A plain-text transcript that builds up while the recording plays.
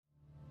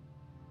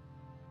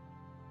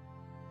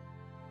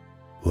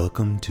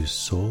Welcome to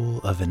Soul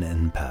of an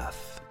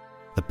Empath,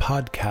 the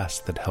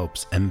podcast that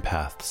helps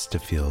empaths to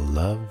feel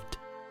loved,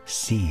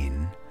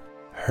 seen,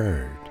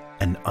 heard,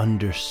 and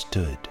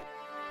understood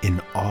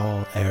in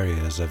all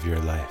areas of your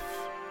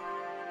life.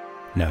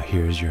 Now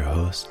here's your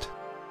host,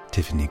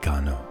 Tiffany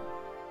Cano.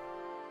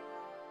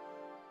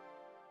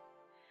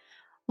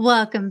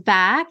 Welcome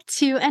back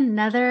to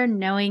another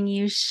Knowing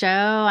You show.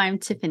 I'm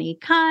Tiffany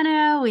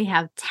Cano. We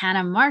have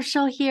Tanna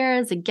Marshall here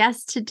as a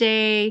guest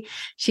today.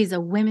 She's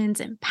a women's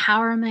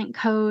empowerment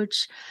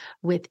coach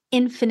with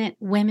Infinite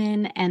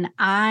Women, and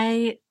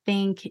I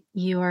think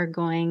you are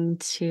going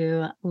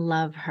to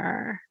love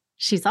her.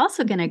 She's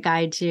also going to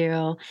guide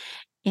you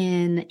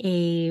in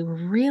a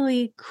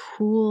really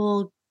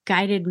cool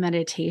guided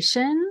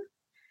meditation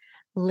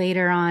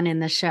later on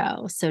in the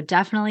show. So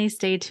definitely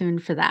stay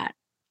tuned for that.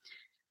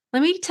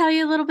 Let me tell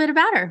you a little bit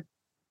about her.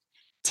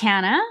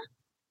 Tanna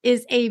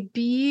is a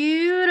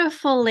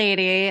beautiful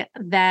lady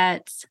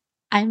that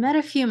I met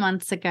a few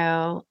months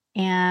ago,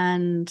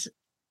 and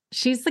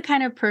she's the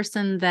kind of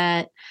person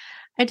that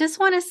I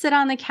just want to sit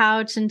on the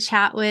couch and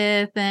chat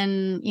with,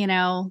 and,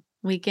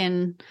 we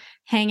can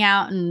hang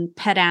out and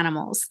pet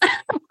animals.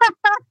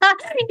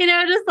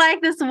 Just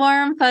like this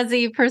warm,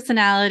 fuzzy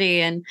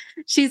personality. And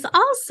she's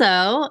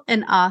also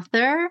an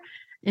author,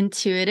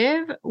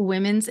 intuitive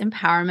women's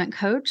empowerment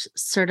coach,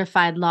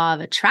 certified law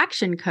of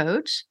attraction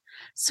coach,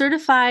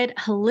 certified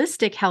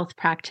holistic health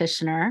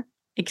practitioner,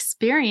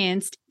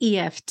 experienced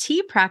EFT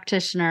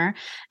practitioner,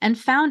 and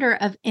founder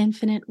of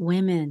Infinite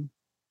Women,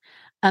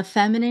 a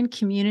feminine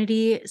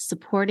community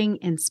supporting,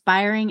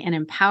 inspiring, and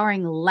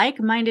empowering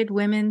like-minded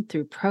women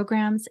through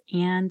programs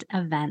and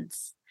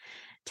events.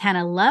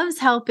 Tanna loves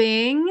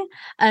helping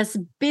us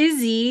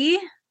busy,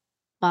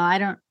 well, I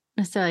don't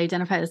necessarily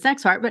identify this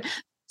next part, but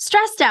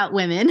stressed out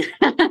women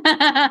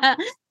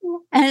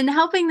and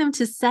helping them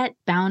to set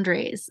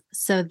boundaries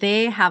so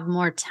they have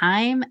more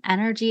time,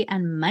 energy,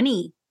 and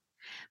money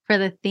for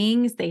the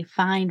things they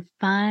find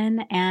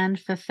fun and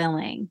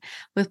fulfilling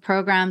with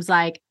programs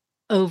like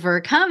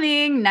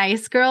Overcoming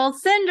Nice Girl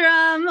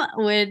Syndrome,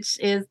 which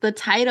is the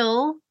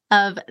title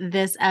of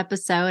this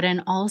episode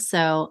and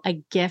also a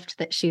gift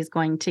that she's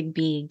going to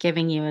be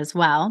giving you as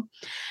well.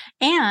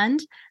 And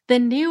the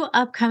new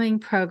upcoming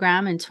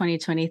program in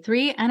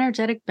 2023,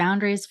 Energetic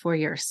Boundaries for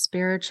Your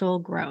Spiritual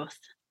Growth.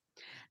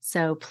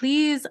 So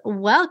please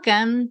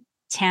welcome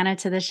Tanna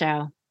to the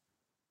show.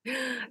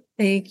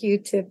 Thank you,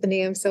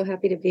 Tiffany. I'm so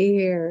happy to be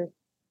here.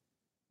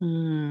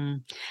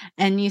 And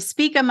you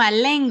speak of my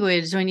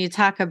language when you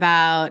talk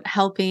about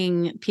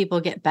helping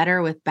people get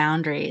better with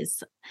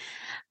boundaries.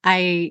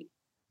 I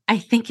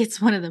think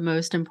it's one of the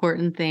most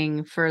important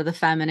things for the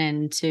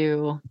feminine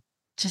to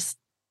just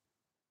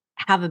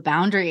have a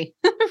boundary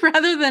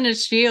rather than a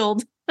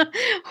shield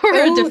or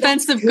a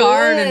defensive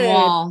guard and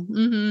wall.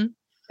 Mm-hmm.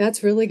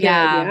 That's really good.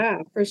 Yeah,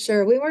 for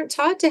sure. We weren't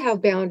taught to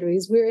have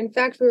boundaries. We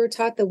were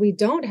taught that we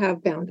don't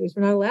have boundaries.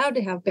 We're not allowed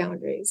to have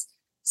boundaries.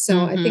 So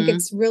I think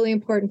it's really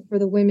important for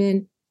the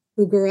women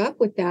who grew up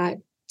with that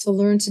to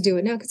learn to do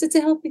it now, because it's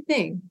a healthy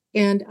thing.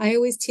 And I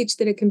always teach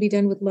that it can be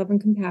done with love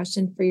and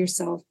compassion for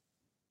yourself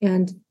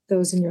and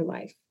those in your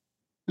life.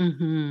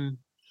 Mm-hmm.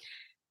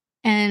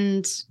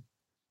 And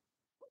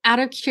out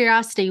of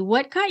curiosity,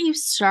 what got you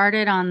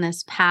started on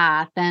this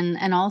path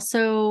and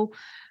also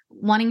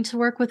wanting to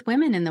work with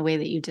women in the way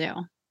that you do?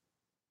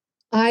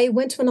 I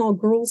went to an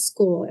all-girls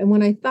school. And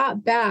when I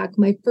thought back,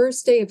 my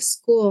first day of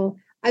school,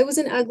 I was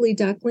an ugly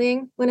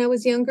duckling when I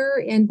was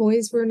younger, and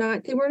boys weren't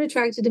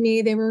attracted to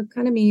me. They were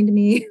kind of mean to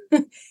me.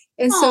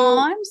 And so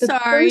I'm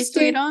sorry,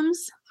 sweetums.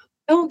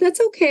 Oh, that's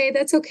okay.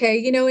 That's okay.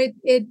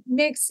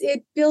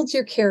 It builds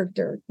your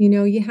character.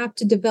 You have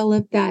to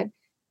develop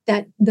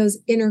those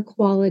inner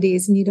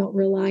qualities, and you don't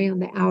rely on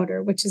the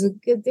outer, which is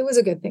it was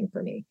a good thing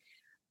for me.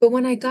 But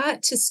when I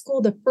got to school,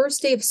 the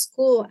first day of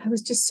school, I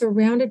was just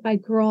surrounded by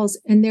girls,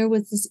 and there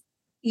was this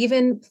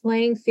even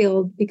playing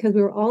field because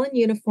we were all in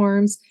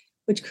uniforms,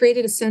 which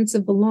created a sense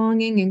of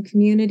belonging and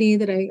community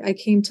that I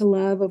came to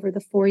love over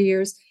the 4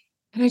 years.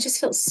 And I just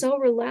felt so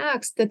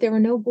relaxed that there were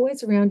no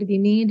boys around to be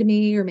mean to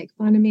me or make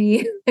fun of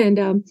me. And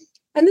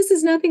this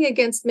is nothing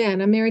against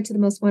men. I'm married to the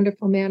most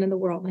wonderful man in the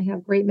world. I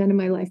have great men in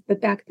my life.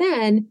 But back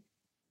then,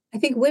 I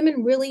think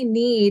women really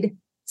need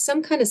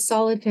some kind of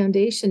solid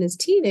foundation as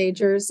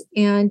teenagers.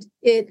 And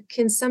it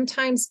can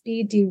sometimes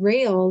be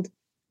derailed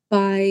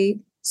by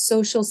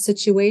social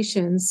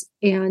situations.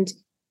 And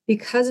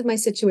because of my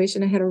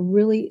situation, I had a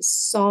really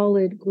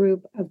solid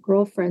group of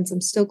girlfriends. I'm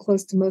still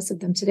close to most of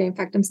them today. In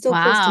fact, I'm still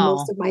close to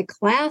most of my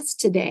class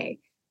today.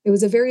 It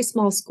was a very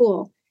small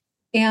school.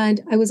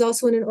 And I was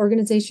also in an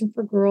organization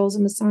for girls, a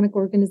Masonic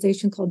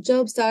organization called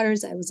Job's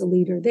Daughters. I was a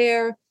leader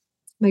there.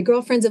 My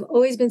girlfriends have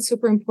always been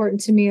super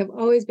important to me. I've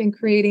always been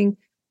creating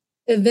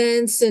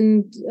events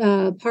and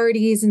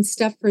parties and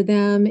stuff for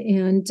them.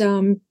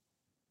 And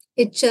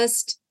it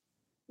just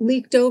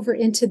leaked over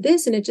into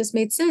this, and it just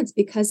made sense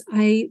because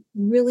I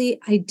really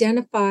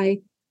identify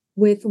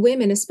with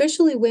women,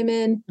 especially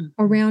women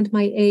around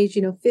my age,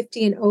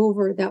 50 and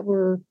over, that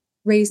were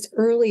raised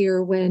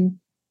earlier when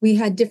we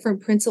had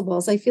different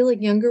principles. I feel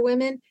like younger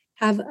women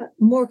have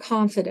more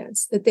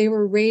confidence, that they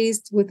were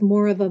raised with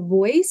more of a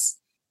voice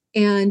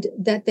and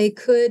that they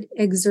could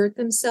exert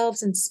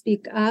themselves and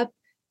speak up.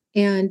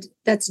 And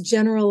that's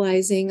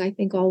generalizing. I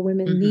think all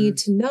women need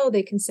to know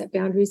they can set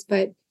boundaries,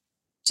 but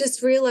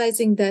just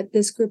realizing that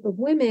this group of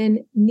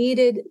women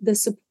needed the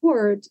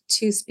support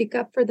to speak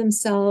up for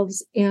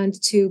themselves and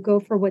to go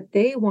for what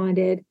they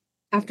wanted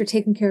after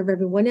taking care of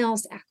everyone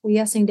else,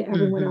 acquiescing to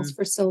everyone else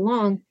for so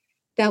long.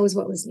 That was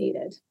what was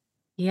needed.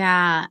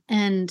 Yeah.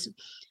 And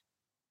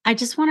I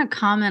just want to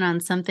comment on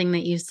something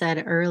that you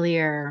said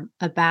earlier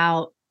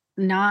about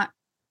not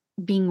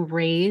being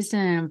raised in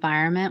an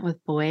environment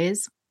with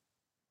boys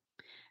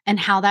and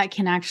how that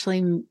can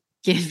actually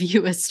give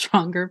you a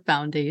stronger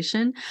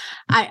foundation.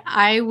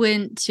 I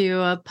went to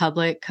a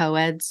public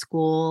co-ed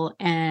school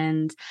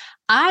and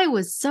I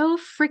was so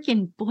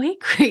freaking boy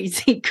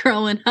crazy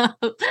growing up.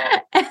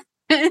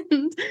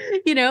 And,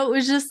 it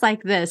was just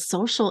like this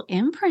social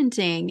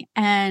imprinting.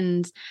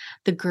 And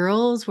the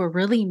girls were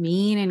really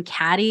mean and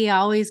catty,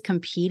 always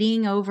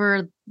competing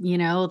over,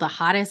 the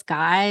hottest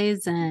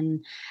guys.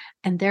 And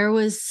there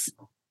was,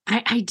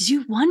 I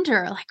do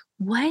wonder, like,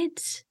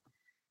 what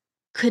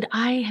could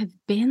I have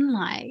been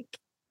like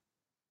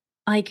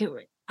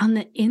on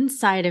the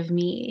inside of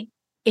me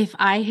if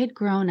I had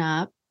grown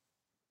up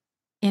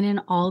in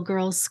an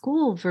all-girls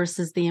school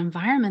versus the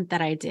environment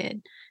that I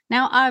did?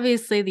 Now,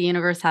 obviously, the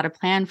universe had a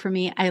plan for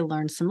me. I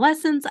learned some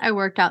lessons. I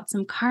worked out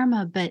some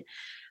karma, but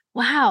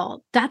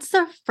wow, that's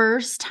the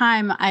first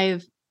time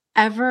I've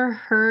ever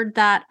heard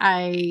that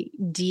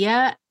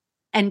idea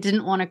and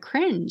didn't want to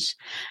cringe,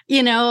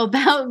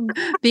 about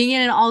being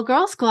in an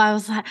all-girls school. I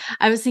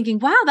was thinking,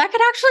 wow, that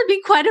could actually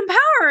be quite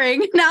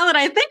empowering now that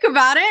I think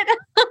about it.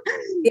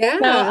 Yeah.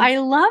 So I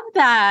love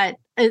that.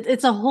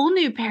 It's a whole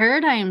new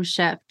paradigm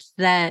shift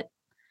that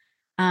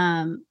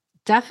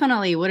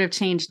definitely would have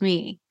changed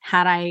me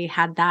had I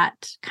had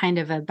that kind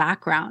of a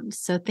background.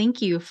 So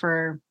thank you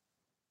for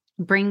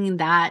bringing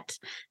that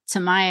to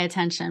my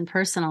attention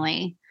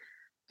personally.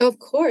 Of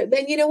course.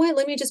 Then you know what?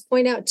 Let me just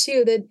point out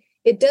too that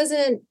it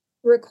doesn't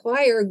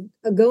require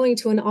going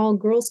to an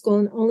all-girls school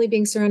and only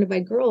being surrounded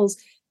by girls,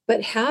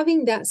 but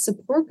having that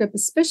support group,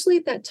 especially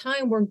at that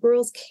time where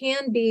girls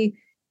can be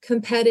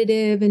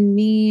competitive and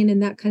mean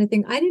and that kind of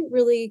thing. I didn't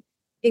really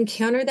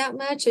encounter that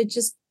much.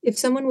 If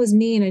someone was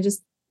mean, I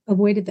just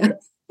avoided them.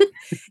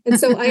 And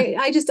so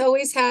I just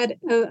always had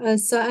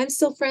so I'm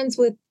still friends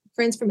with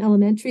friends from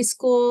elementary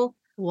school.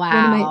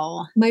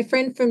 Wow. My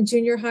friend from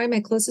junior high, my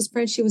closest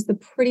friend, she was the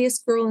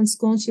prettiest girl in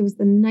school and she was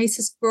the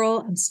nicest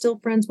girl. I'm still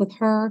friends with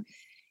her.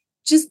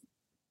 Just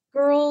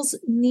girls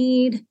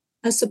need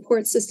a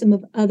support system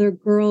of other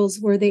girls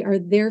where they are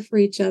there for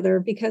each other,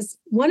 because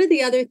one of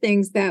the other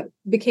things that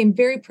became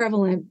very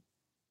prevalent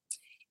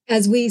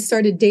as we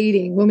started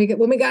dating, when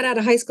we got out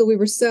of high school, we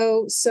were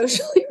so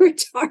socially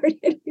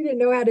retarded. We didn't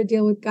know how to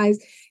deal with guys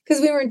because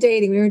we weren't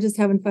dating. We were just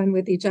having fun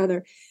with each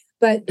other.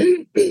 But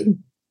the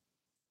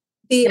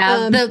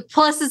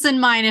pluses and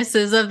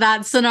minuses of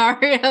that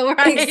scenario,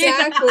 right?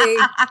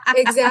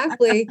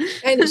 Exactly.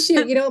 And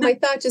shoot, my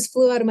thought just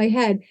flew out of my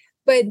head.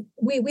 But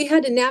we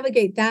had to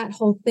navigate that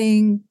whole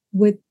thing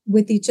with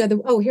each other.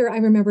 Oh, here, I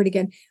remember it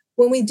again.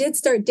 When we did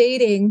start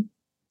dating,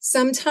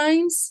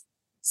 sometimes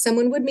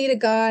someone would meet a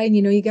guy and,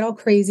 you get all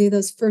crazy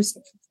those first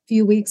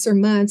few weeks or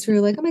months where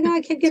you're like, oh my God,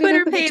 I can't get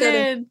enough of each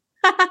other.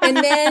 And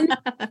then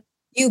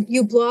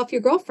you blow off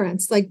your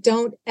girlfriends. Like,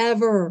 don't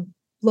ever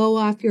blow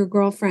off your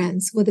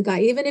girlfriends with a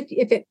guy. Even if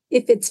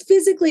it's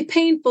physically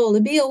painful to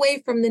be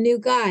away from the new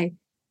guy,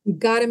 you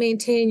got to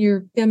maintain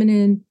your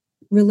feminine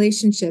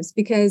relationships,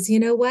 because you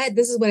know what?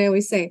 This is what I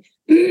always say.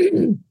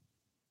 You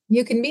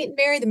can meet and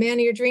marry the man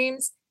of your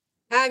dreams,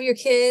 have your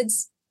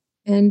kids,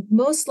 and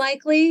most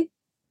likely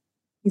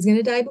he's going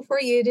to die before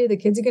you do. The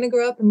kids are going to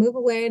grow up and move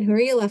away. And who are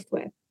you left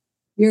with?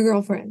 Your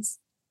girlfriends.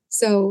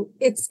 So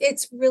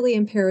it's really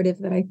imperative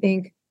that I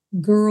think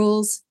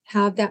girls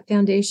have that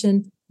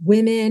foundation.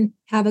 Women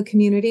have a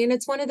community. And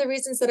it's one of the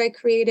reasons that I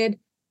created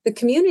the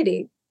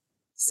community,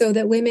 so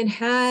that women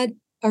had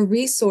a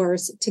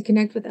resource to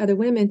connect with other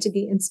women, to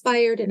be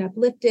inspired and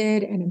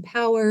uplifted and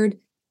empowered.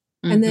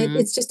 Mm-hmm. And that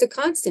it's just a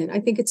constant. I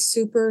think it's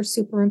super,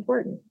 super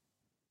important.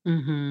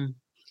 Mm-hmm.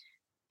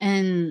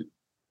 And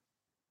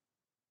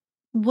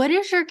what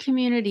is your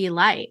community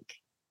like?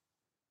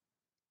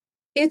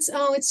 It's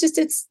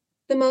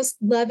the most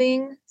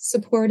loving,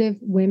 supportive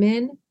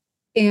women,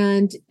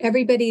 and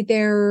everybody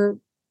there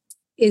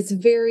is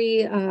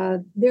very,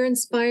 they're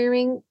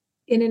inspiring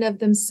in and of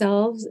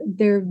themselves.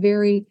 They're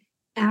very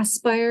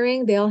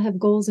aspiring. They all have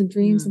goals and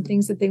dreams and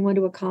things that they want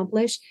to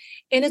accomplish.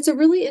 And it's a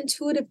really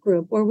intuitive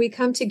group where we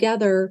come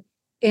together,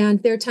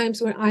 and there are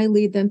times when I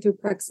lead them through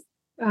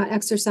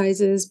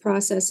exercises,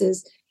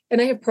 processes,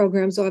 and I have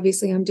programs.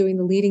 Obviously, I'm doing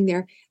the leading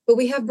there, but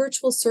we have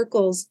virtual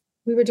circles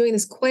we were doing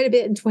this quite a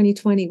bit in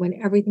 2020 when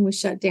everything was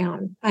shut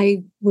down.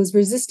 I was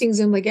resisting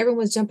Zoom, like everyone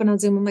was jumping on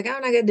Zoom. I'm like,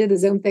 I'm not going to do the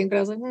Zoom thing, but I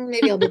was like,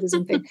 maybe I'll do the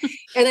Zoom thing.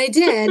 And I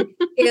did.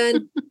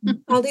 And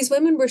all these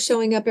women were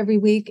showing up every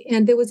week,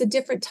 and there was a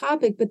different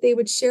topic, but they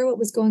would share what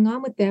was going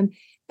on with them.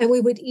 And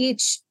we would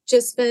each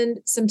just spend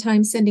some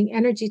time sending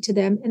energy to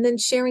them and then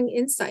sharing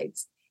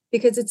insights,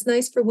 because it's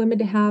nice for women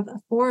to have a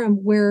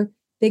forum where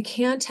they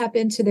can tap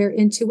into their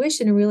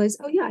intuition and realize,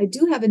 oh yeah, I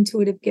do have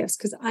intuitive gifts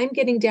because I'm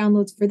getting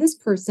downloads for this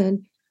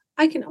person.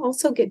 I can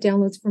also get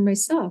downloads for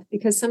myself,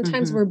 because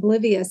sometimes we're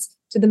oblivious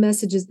to the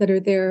messages that are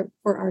there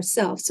for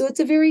ourselves. So it's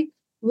a very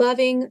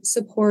loving,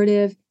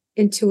 supportive,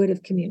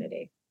 intuitive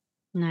community.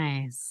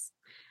 Nice.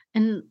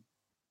 And,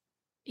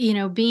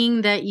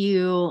 being that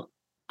you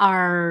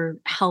are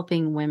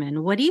helping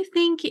women, what do you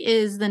think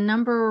is the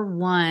number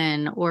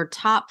one or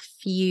top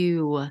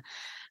few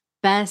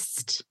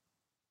best,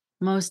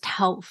 most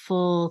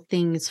helpful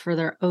things for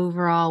their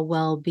overall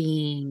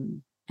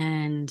well-being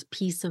and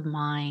peace of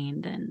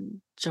mind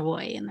and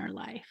joy in their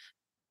life?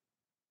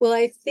 Well,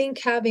 I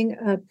think having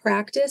a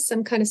practice,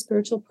 some kind of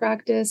spiritual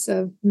practice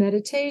of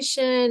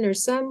meditation or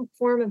some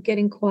form of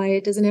getting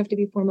quiet, doesn't have to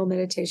be formal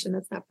meditation.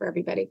 That's not for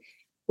everybody.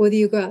 Whether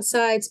you go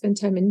outside,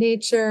 spend time in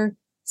nature,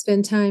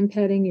 spend time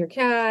petting your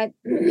cat.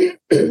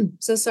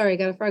 So sorry, I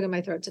got a frog in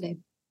my throat today.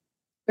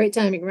 Great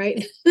timing,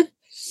 right?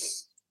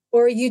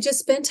 Or you just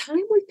spend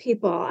time with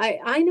people.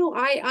 I know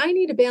I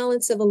need a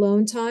balance of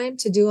alone time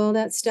to do all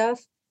that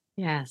stuff.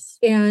 Yes.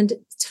 And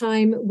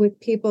time with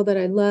people that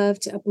I love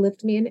to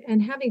uplift me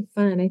and having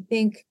fun. I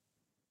think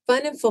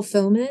fun and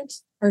fulfillment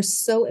are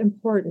so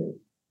important.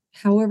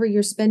 However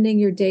you're spending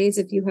your days,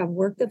 if you have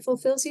work that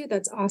fulfills you,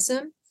 that's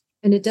awesome.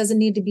 And it doesn't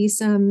need to be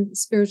some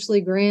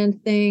spiritually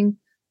grand thing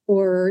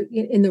or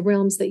in the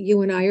realms that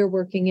you and I are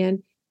working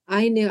in.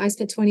 I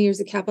spent 20 years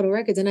at Capitol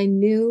Records, and I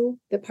knew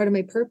that part of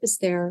my purpose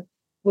there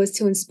was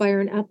to inspire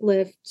and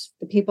uplift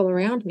the people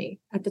around me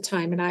at the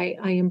time. And I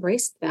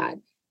embraced that.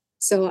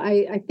 So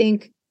I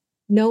think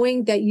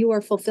knowing that you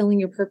are fulfilling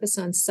your purpose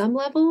on some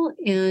level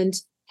and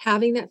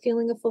having that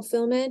feeling of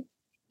fulfillment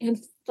and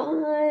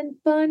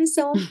fun is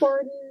so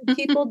important.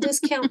 People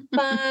discount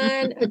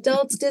fun,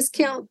 adults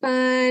discount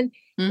fun.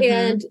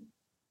 And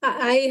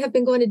I have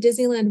been going to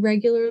Disneyland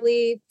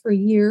regularly for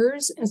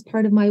years as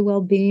part of my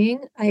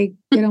well-being. It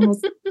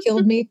almost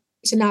killed me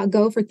to not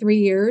go for 3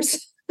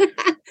 years.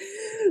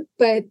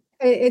 But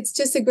it's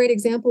just a great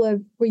example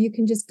of where you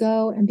can just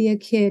go and be a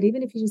kid,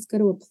 even if you just go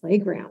to a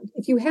playground.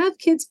 If you have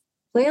kids,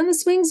 play on the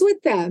swings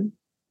with them.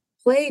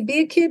 Be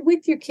a kid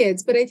with your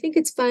kids. But I think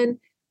it's fun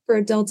for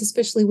adults,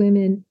 especially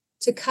women,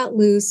 to cut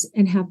loose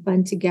and have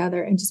fun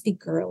together and just be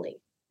girly.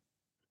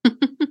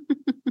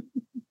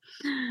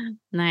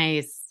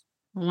 Nice.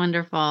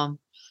 Wonderful.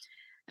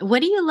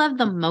 What do you love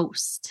the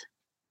most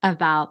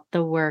about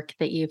the work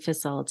that you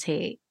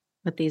facilitate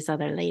with these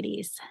other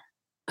ladies?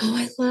 Oh,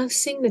 I love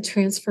seeing the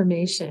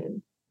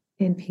transformation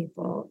in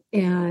people.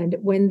 And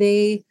when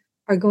they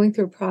are going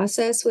through a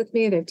process with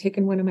me, they've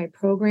taken one of my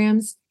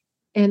programs,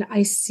 and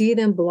I see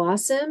them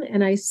blossom.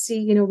 And I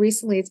see,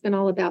 recently it's been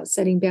all about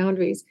setting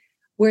boundaries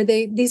where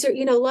these are,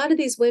 a lot of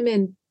these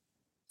women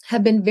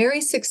have been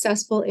very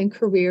successful in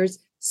careers.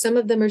 Some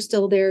of them are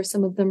still there.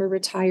 Some of them are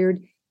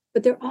retired,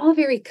 but they're all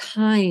very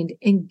kind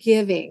and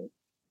giving.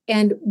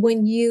 And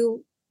when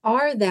you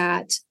are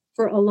that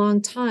for a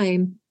long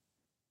time,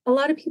 a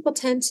lot of people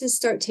tend to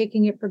start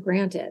taking it for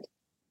granted,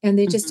 and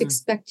they just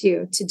expect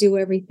you to do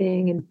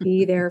everything and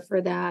be there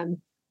for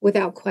them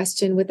without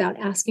question, without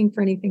asking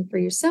for anything for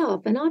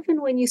yourself. And often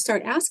when you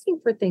start asking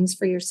for things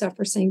for yourself,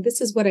 or saying,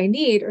 this is what I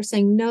need, or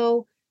saying,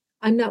 no,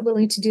 I'm not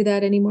willing to do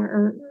that anymore,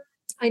 or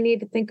I need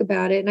to think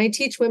about it. And I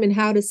teach women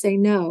how to say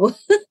no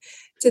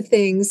to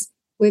things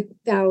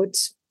without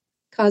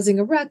causing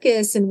a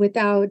ruckus and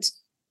without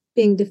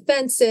being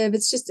defensive.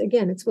 It's just,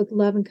 again, it's with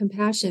love and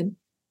compassion.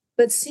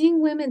 But seeing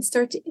women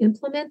start to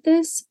implement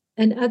this,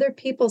 and other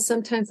people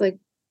sometimes like,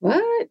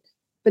 what?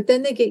 But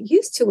then they get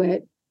used to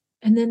it.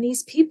 And then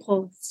these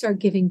people start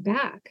giving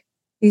back.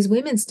 These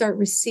women start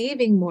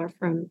receiving more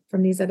from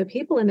these other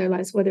people in their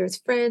lives, whether it's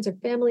friends or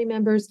family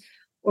members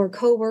or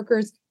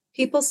coworkers.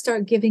 People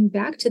start giving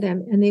back to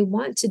them, and they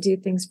want to do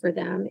things for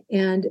them.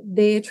 And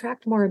they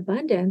attract more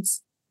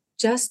abundance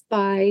just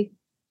by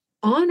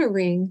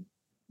honoring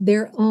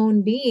their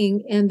own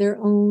being and their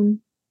own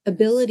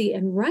ability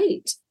and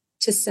right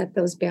to set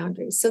those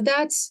boundaries. So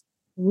that's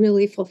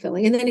really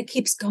fulfilling. And then it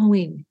keeps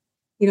going.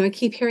 I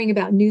keep hearing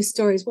about news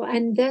stories. Well,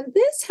 and then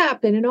this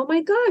happened. And oh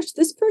my gosh,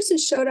 this person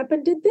showed up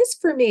and did this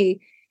for me.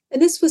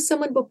 And this was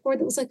someone before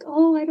that was like,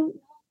 oh, I don't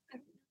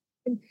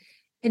know.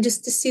 And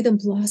just to see them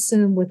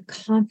blossom with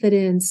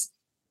confidence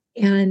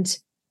and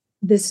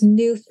this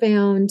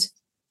newfound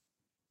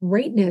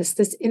greatness,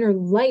 this inner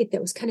light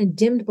that was kind of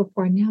dimmed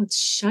before. And now it's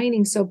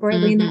shining so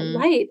brightly. And that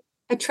light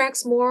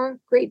attracts more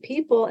great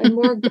people and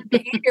more good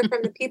behavior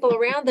from the people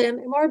around them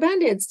and more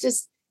abundance.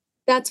 Just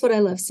that's what I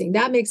love seeing.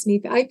 That makes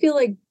me, I feel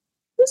like,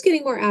 who's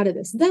getting more out of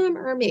this, them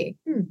or me?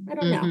 I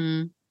don't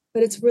know,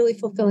 but it's really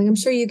fulfilling. I'm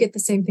sure you get the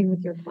same thing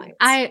with your clients.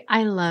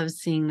 I love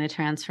seeing the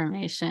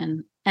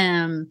transformation.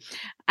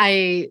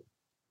 I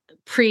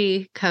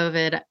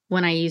pre-COVID,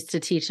 when I used to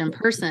teach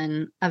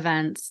in-person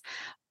events,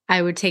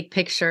 I would take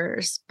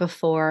pictures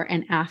before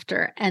and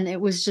after, and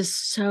it was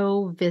just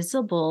so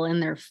visible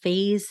in their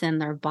face and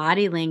their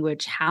body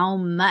language, how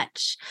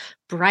much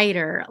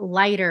brighter,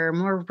 lighter,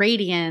 more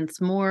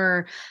radiance,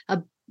 more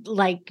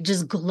like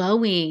just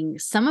glowing.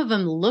 Some of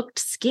them looked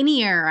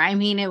skinnier. I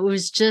mean, it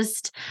was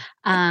just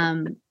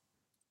the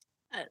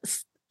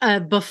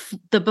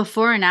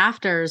before and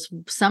afters,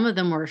 some of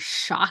them were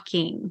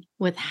shocking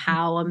with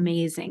how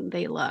amazing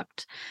they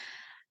looked.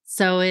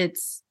 So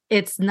it's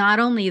not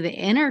only the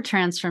inner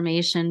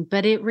transformation,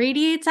 but it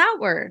radiates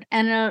outward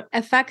and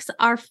affects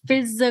our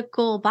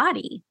physical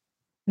body.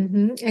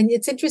 And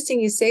it's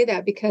interesting you say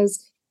that,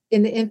 because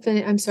in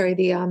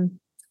the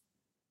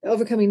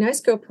Overcoming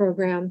Nice Girl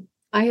program,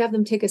 I have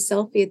them take a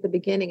selfie at the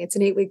beginning. It's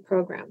an 8-week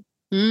program,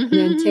 and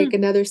then take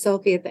another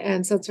selfie at the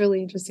end. So it's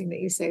really interesting that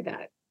you say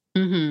that.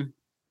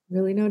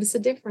 Really notice a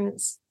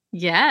difference.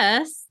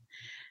 Yes.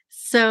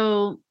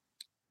 So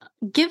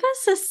give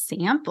us a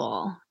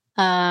sample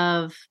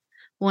of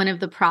one of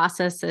the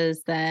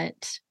processes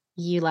that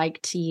you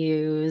like to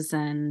use.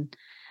 And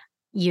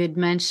you had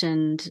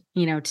mentioned,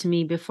 to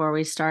me before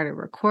we started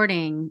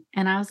recording,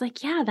 and I was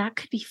like, yeah, that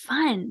could be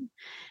fun.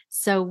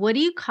 So what do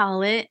you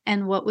call it?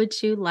 And what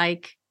would you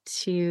like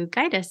to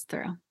guide us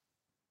through?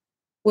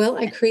 Well,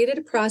 I created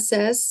a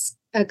process,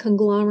 a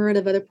conglomerate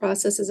of other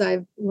processes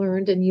I've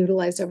learned and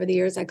utilized over the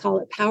years. I call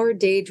it power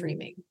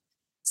daydreaming.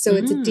 So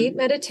it's a deep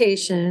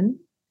meditation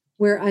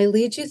where I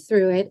lead you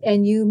through it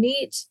and you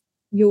meet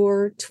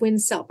your twin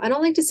self. I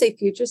don't like to say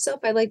future self.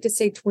 I like to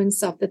say twin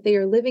self, that they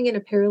are living in a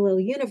parallel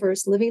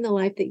universe, living the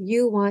life that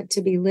you want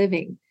to be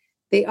living.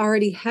 They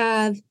already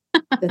have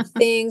the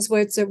things,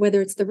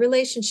 whether it's the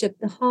relationship,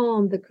 the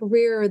home, the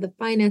career, the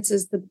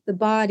finances, the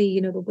body,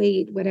 the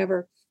weight,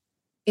 whatever.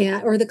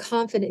 Or the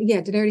confidence.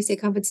 Yeah. Did I already say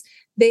confidence?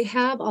 They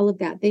have all of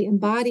that. They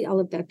embody all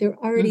of that. They're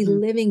already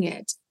living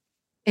it.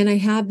 And I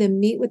have them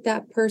meet with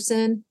that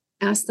person,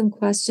 ask them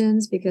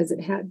questions, because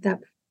that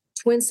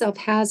twin self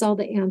has all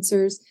the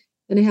answers.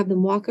 And I have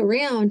them walk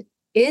around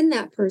in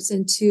that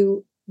person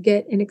to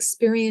get an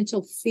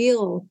experiential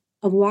feel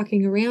of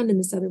walking around in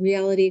this other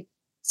reality,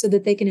 so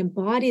that they can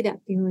embody that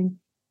feeling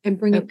and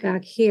bring it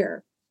back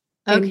here.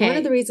 And one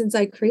of the reasons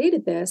I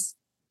created this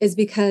is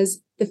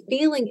because the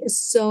feeling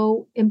is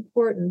so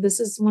important. This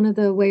is one of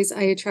the ways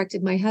I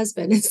attracted my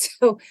husband. And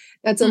so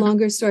that's a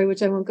longer story,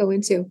 which I won't go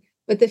into.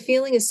 But the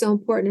feeling is so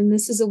important. And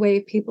this is a way,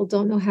 if people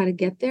don't know how to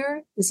get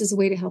there, this is a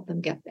way to help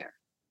them get there.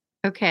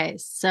 Okay.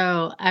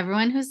 So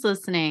everyone who's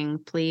listening,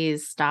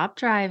 please stop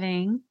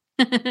driving.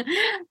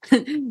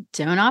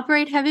 Don't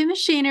operate heavy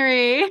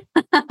machinery.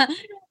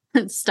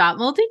 Stop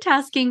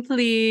multitasking,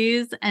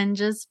 please, and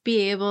just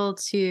be able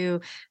to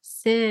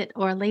sit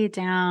or lay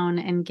down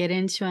and get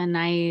into a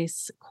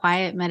nice,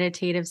 quiet,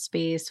 meditative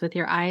space with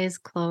your eyes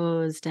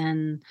closed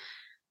and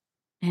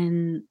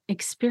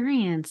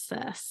experience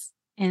this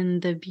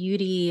in the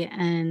beauty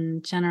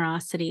and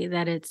generosity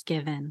that it's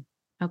given.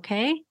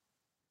 Okay?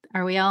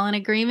 Are we all in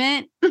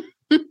agreement?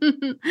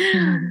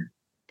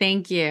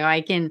 Thank you.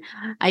 I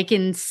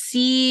can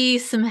see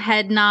some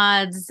head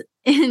nods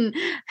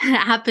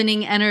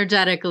happening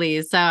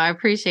energetically. So I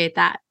appreciate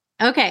that.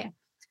 Okay.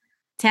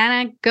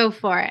 Tanna, go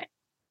for it.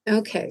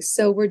 Okay.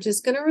 So we're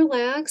just going to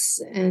relax,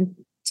 and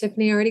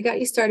Tiffany already got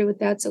you started with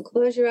that. So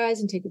close your eyes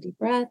and take a deep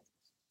breath.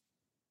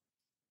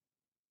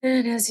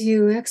 And as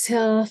you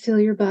exhale, feel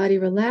your body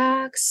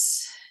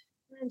relax,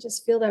 and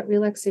just feel that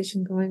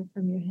relaxation going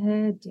from your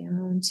head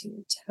down to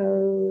your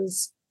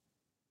toes.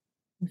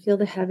 And feel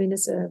the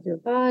heaviness of your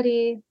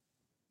body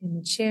in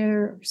the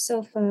chair or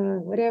sofa or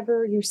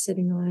whatever you're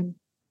sitting on.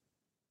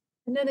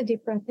 Another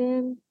deep breath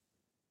in.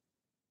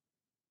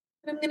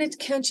 And I'm going to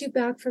count you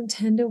back from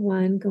 10 to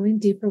 1, going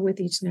deeper with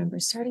each number,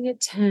 starting at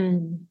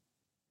 10,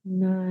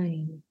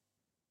 9,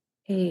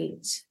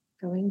 8,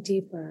 going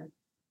deeper,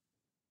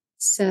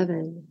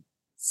 7,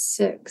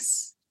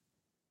 6,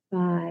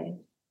 5,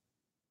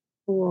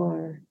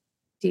 4,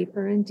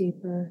 deeper and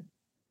deeper,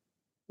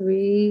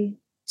 3,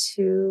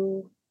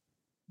 2,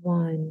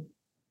 1.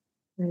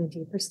 We're in a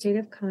deeper state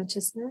of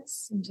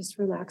consciousness, and just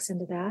relax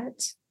into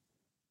that.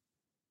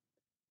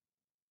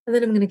 And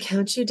then I'm going to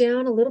count you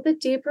down a little bit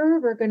deeper.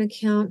 We're going to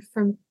count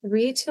from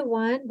 3 to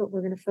 1, but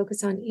we're going to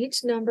focus on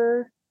each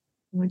number.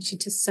 I want you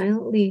to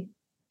silently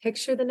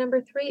picture the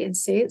number 3 and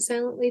say it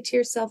silently to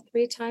yourself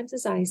 3 times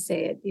as I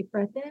say it. Deep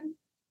breath in.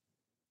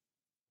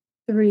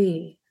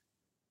 3,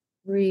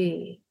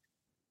 3,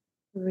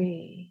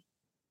 3.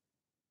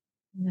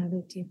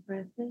 Another deep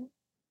breath in.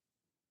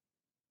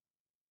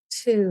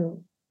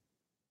 2,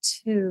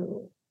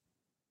 2,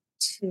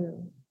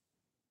 2.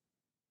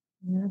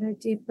 Another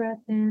deep breath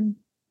in.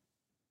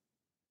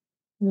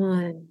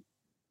 1,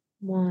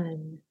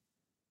 1,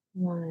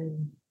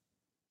 1.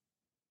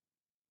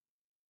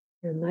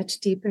 You're much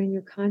deeper in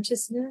your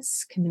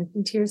consciousness,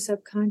 connecting to your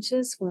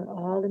subconscious, where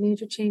all the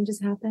major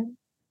changes happen.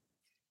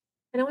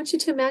 And I want you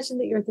to imagine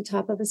that you're at the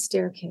top of a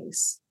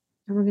staircase.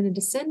 And we're going to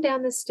descend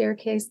down the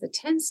staircase, the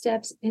 10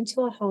 steps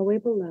into a hallway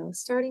below,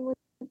 starting with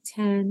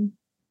 10,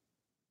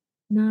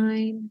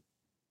 9,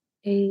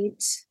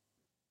 8,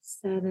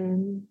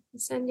 7,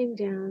 descending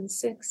down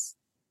 6,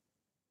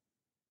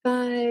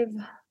 5,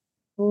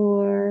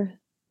 4,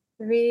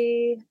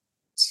 3,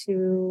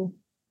 2,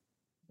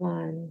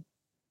 1.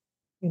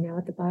 You're now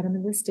at the bottom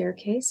of the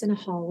staircase in a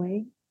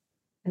hallway.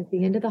 At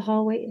the end of the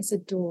hallway is a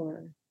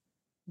door.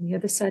 On the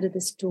other side of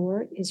this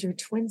door is your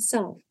twin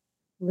self,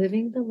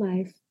 living the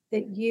life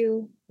that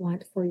you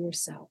want for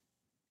yourself.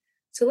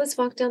 So let's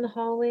walk down the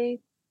hallway,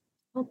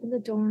 open the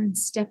door, and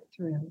step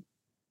through.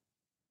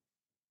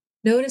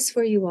 Notice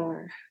where you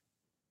are.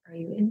 Are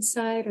you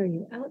inside? Are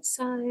you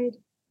outside?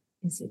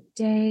 Is it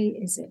day?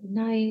 Is it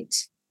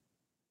night?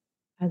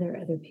 Are there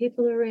other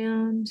people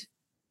around?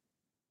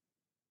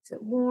 Is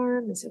it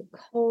warm? Is it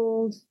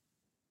cold?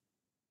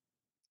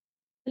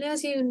 And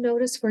as you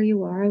notice where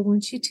you are, I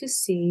want you to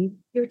see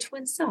your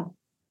twin self.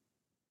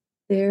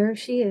 There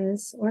she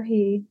is, or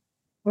he,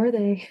 or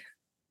they.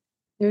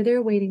 They're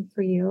there waiting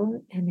for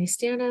you, and they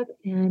stand up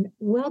and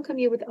welcome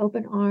you with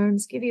open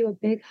arms, give you a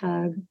big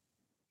hug.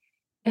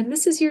 And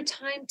this is your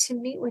time to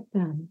meet with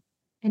them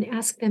and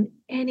ask them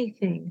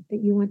anything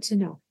that you want to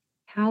know.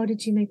 How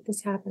did you make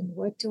this happen?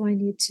 What do I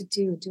need to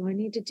do? Do I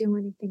need to do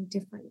anything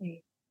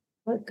differently?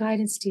 What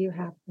guidance do you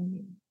have for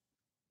me?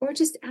 Or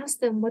just ask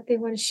them what they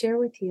want to share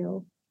with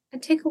you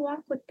and take a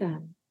walk with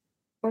them,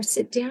 or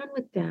sit down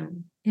with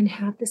them and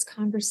have this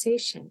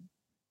conversation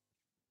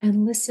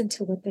and listen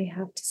to what they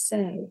have to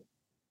say.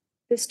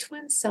 This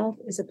twin self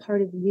is a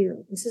part of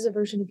you. This is a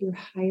version of your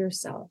higher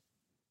self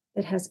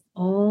that has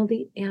all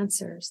the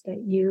answers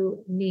that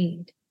you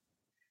need.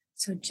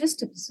 So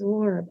just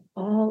absorb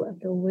all of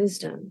the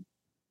wisdom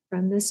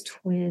from this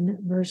twin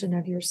version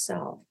of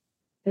yourself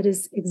that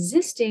is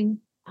existing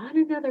on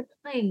another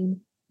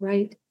plane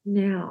right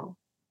now.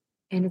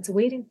 And it's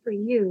waiting for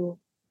you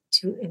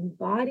to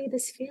embody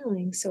this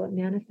feeling so it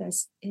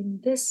manifests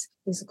in this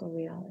physical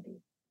reality.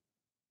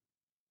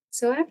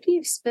 So after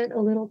you've spent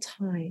a little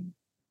time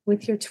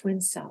with your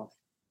twin self,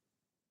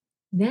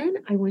 then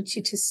I want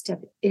you to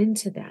step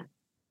into them,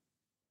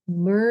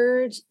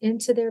 merge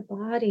into their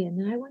body, and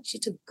then I want you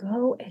to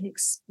go and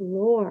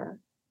explore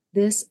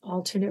this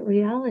alternate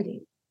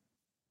reality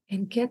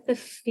and get the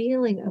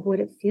feeling of what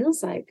it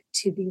feels like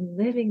to be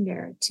living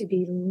there, to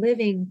be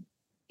living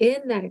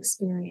in that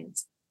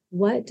experience.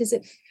 What does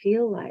it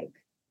feel like?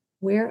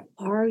 Where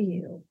are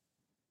you?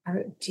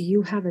 Do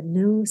you have a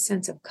new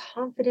sense of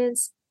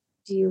confidence?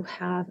 Do you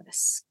have a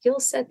skill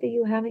set that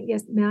you haven't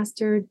yet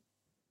mastered?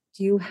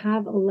 Do you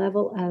have a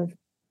level of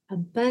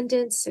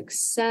abundance,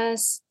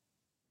 success,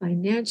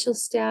 financial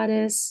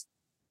status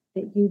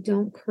that you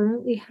don't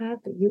currently have,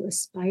 but you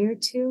aspire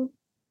to?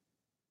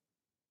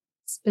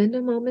 Spend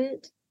a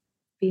moment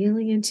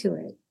feeling into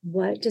it.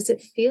 What does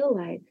it feel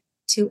like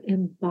to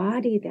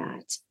embody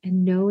that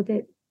and know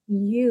that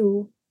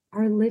you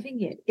are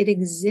living it? It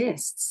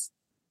exists.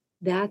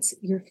 That's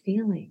your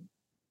feeling.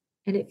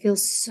 And it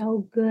feels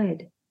so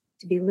good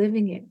to be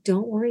living it.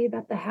 Don't worry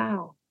about the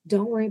how.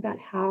 Don't worry about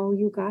how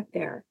you got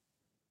there.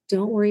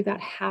 Don't worry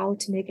about how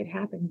to make it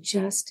happen.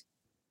 Just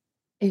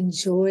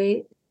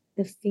enjoy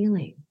the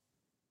feeling.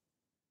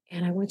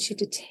 And I want you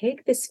to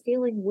take this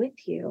feeling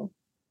with you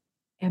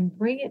and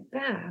bring it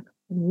back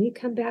when we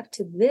come back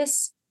to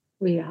this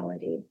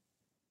reality.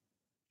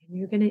 And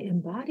you're going to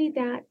embody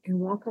that and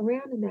walk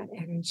around in that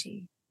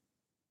energy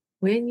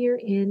when you're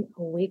in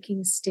a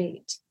waking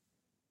state.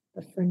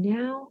 But for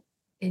now,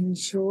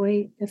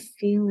 enjoy the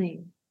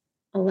feeling.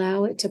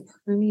 Allow it to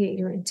permeate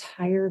your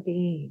entire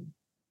being.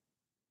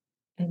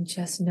 And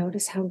just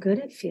notice how good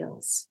it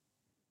feels.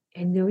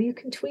 And know you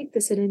can tweak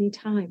this at any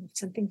time. If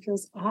something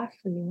feels off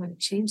or you want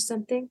to change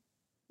something,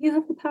 you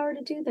have the power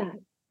to do that.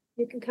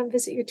 You can come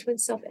visit your twin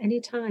self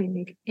anytime,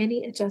 make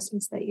any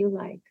adjustments that you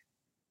like.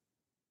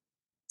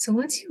 So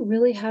once you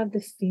really have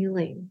the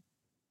feeling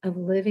of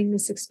living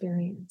this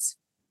experience,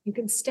 you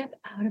can step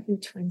out of your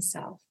twin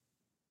self.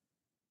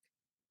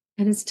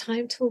 And it's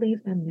time to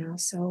leave them now.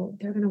 So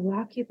they're going to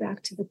walk you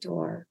back to the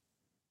door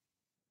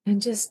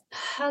and just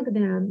hug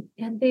them.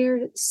 And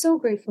they're so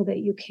grateful that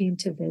you came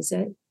to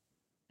visit.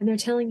 And they're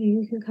telling you,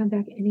 you can come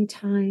back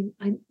anytime.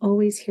 I'm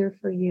always here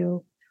for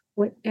you.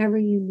 Whatever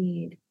you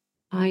need,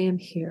 I am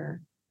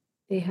here.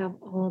 They have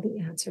all the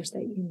answers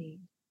that you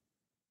need.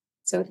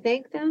 So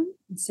thank them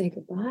and say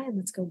goodbye. And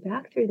let's go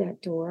back through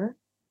that door.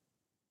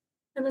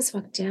 And let's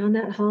walk down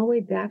that hallway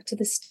back to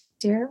the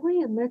stairway.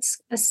 And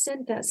let's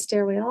ascend that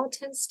stairway, all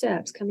 10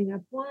 steps, coming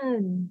up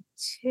 1,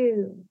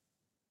 2,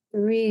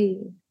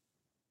 3,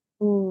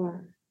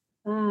 4,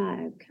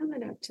 5,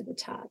 coming up to the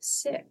top,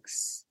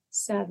 6,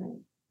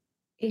 7,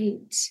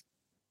 8,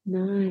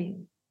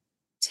 9,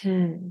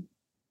 10.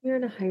 You're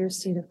in a higher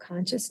state of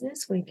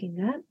consciousness, waking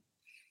up,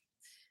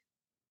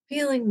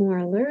 feeling more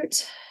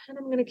alert. And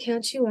I'm going to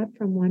count you up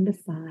from 1 to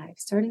 5,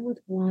 starting with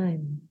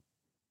 1,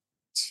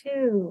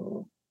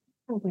 2,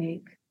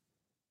 awake,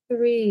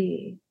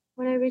 3.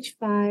 When I reach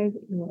 5,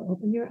 you will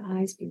open your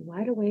eyes, be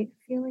wide awake,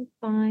 feeling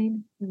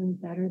fine, feeling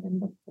better than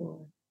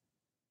before.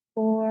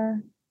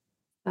 4,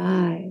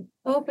 5.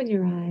 Open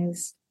your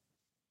eyes.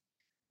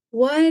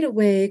 Wide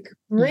awake,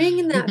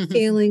 bringing that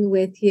feeling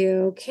with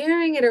you,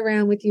 carrying it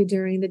around with you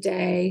during the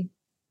day.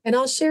 And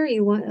I'll share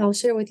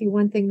with you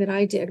one thing that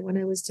I did when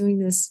I was doing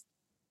this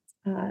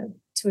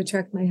to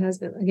attract my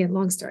husband. Again,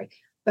 long story,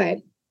 but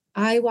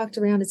I walked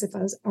around as if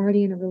I was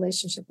already in a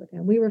relationship with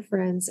him. We were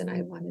friends and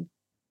I wanted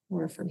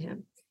more from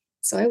him.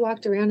 So I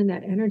walked around in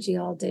that energy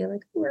all day,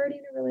 like we're already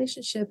in a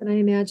relationship. And I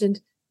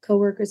imagined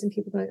coworkers and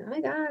people going, "Oh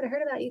my God, I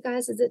heard about you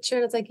guys. Is it true?"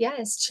 And it's like, yeah,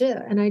 it's true.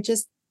 And I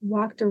just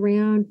walked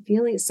around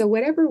feeling it. So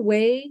whatever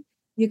way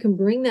you can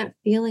bring that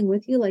feeling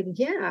with you, like,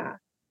 yeah,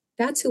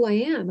 that's who I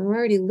am. I'm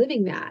already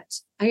living that.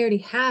 I already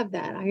have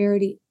that. I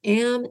already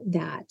am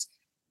that.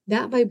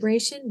 That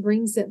vibration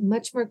brings it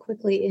much more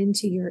quickly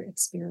into your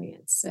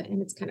experience.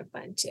 And it's kind of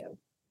fun too.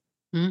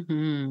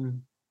 Mm-hmm.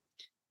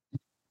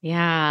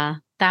 Yeah,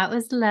 that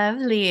was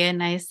lovely. A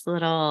nice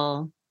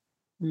little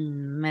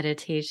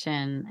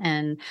meditation.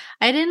 And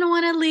I didn't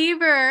want to leave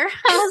her. I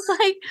was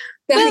like,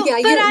 Yeah, but you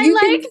I can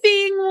like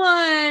being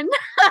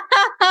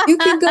you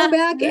can go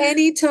back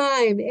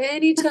anytime,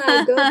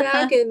 anytime. Go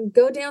back and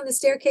go down the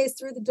staircase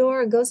through the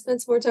door and go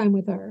spend some more time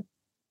with her.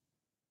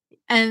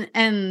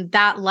 And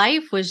that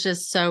life was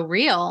just so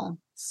real,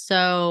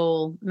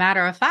 so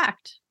matter of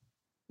fact.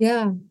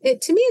 Yeah.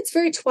 To me, it's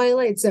very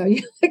Twilight Zone.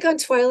 Like on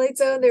Twilight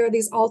Zone, there are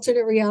these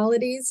alternate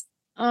realities,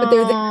 but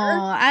they're there.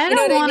 I You know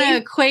don't what I want to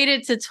mean? equate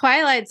it to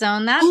Twilight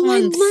Zone. That Oh, I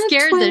one love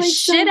scared the Twilight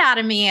shit Zone. out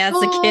of me as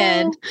a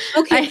kid.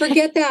 Oh, okay.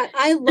 Forget that.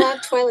 I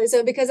love Twilight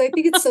Zone because I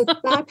think it's so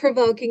thought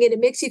provoking and it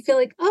makes you feel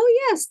like,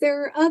 oh, yes,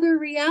 there are other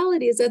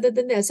realities other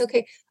than this.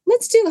 Okay.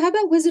 How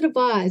about Wizard of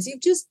Oz?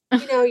 You've just,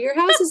 your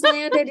house has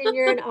landed and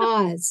you're in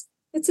Oz.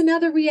 It's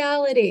another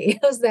reality.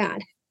 How's that?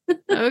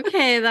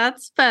 Okay,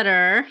 that's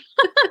better.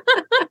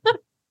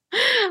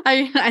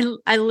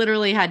 I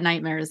literally had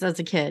nightmares as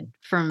a kid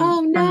from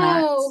Oh, that.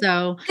 no.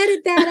 So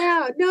Edit that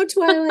out. No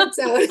Twilight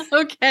Zone.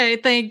 okay,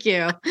 thank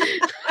you.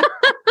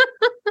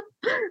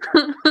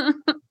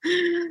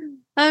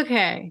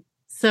 Okay,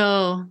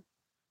 so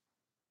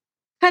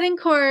cutting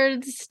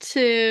cords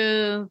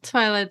to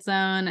Twilight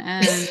Zone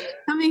and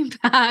coming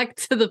back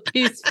to the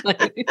peace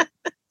place.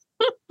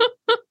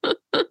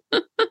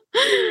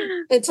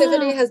 And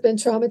Tiffany has been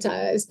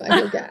traumatized by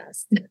her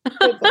guest.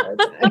 I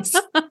apologize.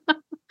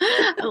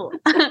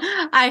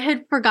 I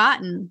had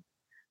forgotten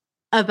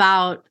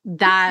about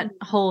that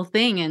whole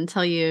thing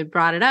until you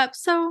brought it up.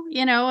 So,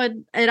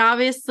 it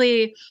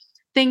obviously,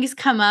 things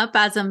come up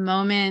as a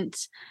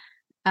moment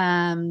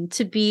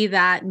to be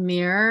that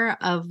mirror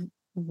of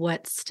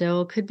what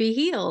still could be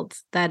healed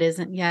that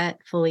isn't yet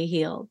fully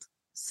healed.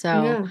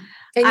 So Yeah.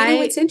 And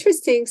what's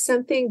interesting,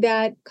 something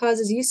that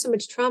causes you so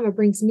much trauma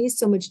brings me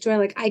so much joy.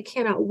 Like I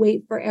cannot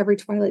wait for every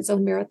Twilight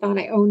Zone marathon.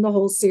 I own the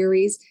whole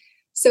series.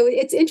 So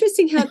it's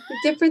interesting how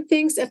different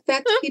things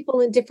affect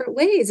people in different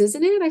ways,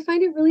 isn't it? I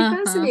find it really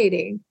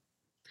fascinating.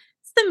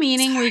 It's the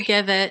meaning we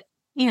give it,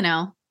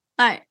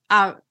 I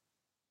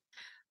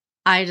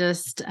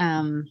just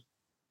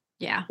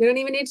yeah. We don't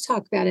even need to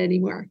talk about it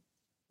anymore.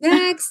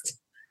 Next.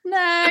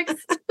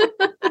 Next.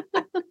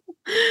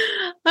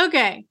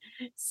 Okay.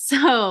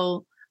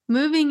 So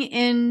moving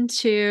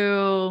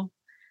into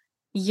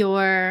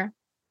your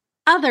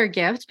other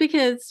gift,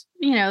 because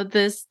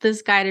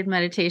this guided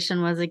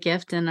meditation was a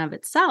gift in of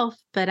itself,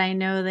 but I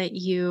know that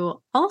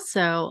you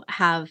also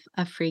have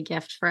a free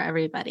gift for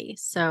everybody.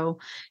 So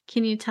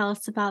can you tell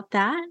us about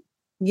that?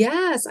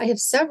 Yes, I have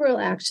several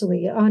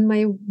actually on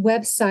my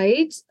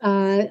website.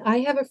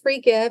 I have a free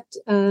gift,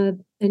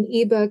 an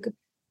ebook,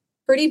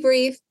 pretty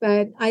brief,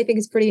 but I think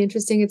it's pretty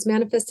interesting. It's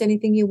Manifest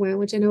Anything You Want,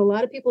 which I know a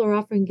lot of people are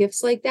offering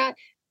gifts like that.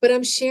 But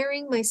I'm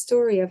sharing my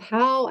story of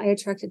how I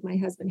attracted my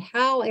husband,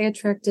 how I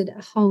attracted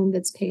a home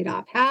that's paid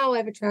off, how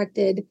I've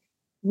attracted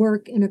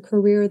work and a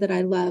career that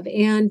I love,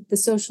 and the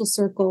social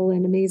circle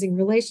and amazing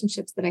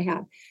relationships that I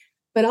have.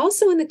 But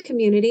also in the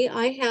community,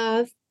 I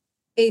have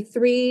a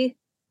free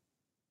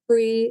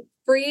video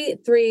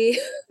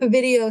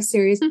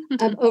series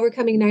of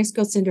overcoming nice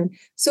girl syndrome.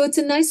 So it's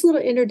a nice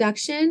little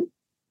introduction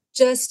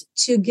just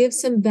to give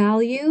some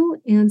value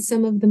and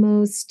some of the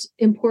most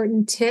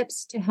important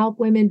tips to help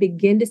women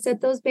begin to set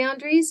those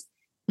boundaries.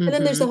 Mm-hmm. And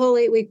then there's a whole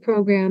 8-week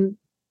program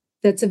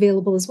that's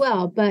available as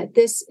well. But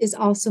this is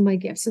also my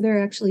gift. So there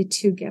are actually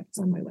 2 gifts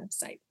on my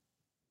website.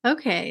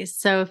 Okay.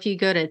 So if you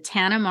go to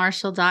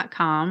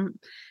tannamarshall.com,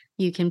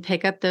 you can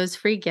pick up those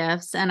free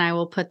gifts, and I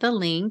will put the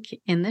link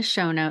in the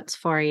show notes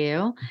for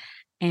you,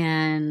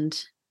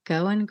 and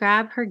go and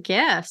grab her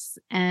gifts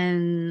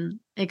and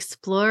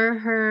explore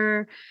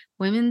her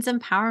women's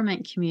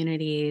empowerment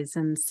communities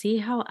and see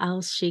how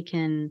else she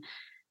can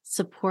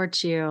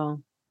support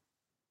you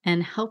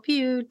and help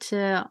you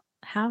to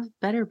have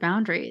better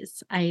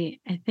boundaries. I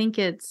think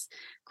it's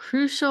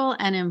crucial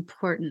and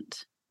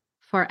important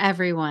for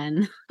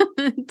everyone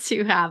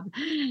to have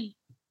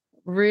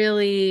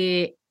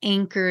really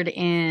anchored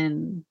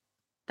in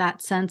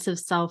that sense of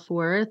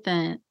self-worth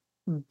and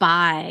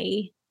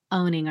by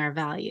owning our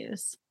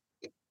values.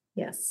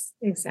 Yes,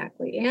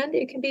 exactly. And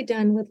it can be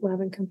done with love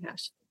and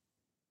compassion.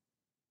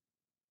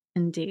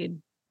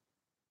 Indeed.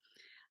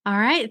 All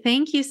right.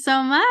 Thank you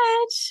so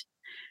much.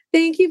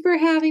 Thank you for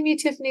having me,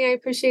 Tiffany. I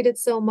appreciate it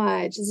so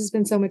much. This has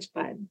been so much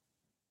fun.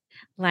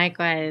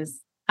 Likewise.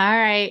 All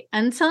right.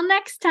 Until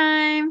next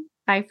time.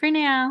 Bye for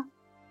now.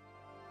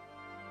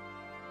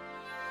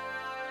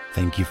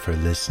 Thank you for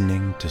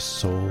listening to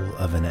Soul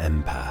of an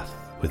Empath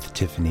with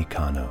Tiffany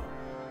Cano.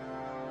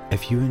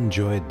 If you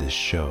enjoyed this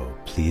show,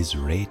 please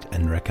rate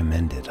and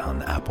recommend it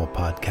on Apple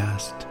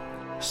Podcast,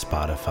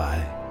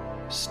 Spotify,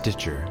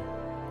 Stitcher,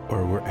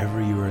 or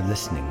wherever you are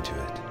listening to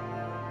it.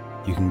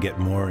 You can get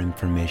more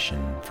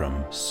information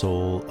from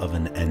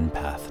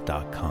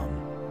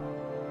soulofanempath.com.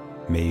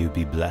 May you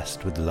be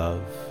blessed with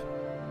love,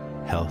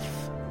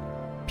 health,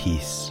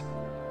 peace,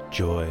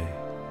 joy,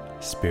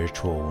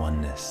 spiritual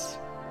oneness,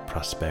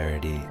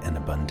 prosperity, and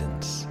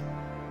abundance.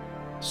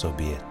 So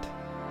be it.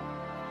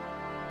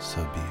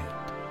 So be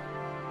it.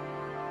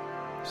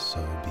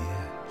 So be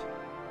it.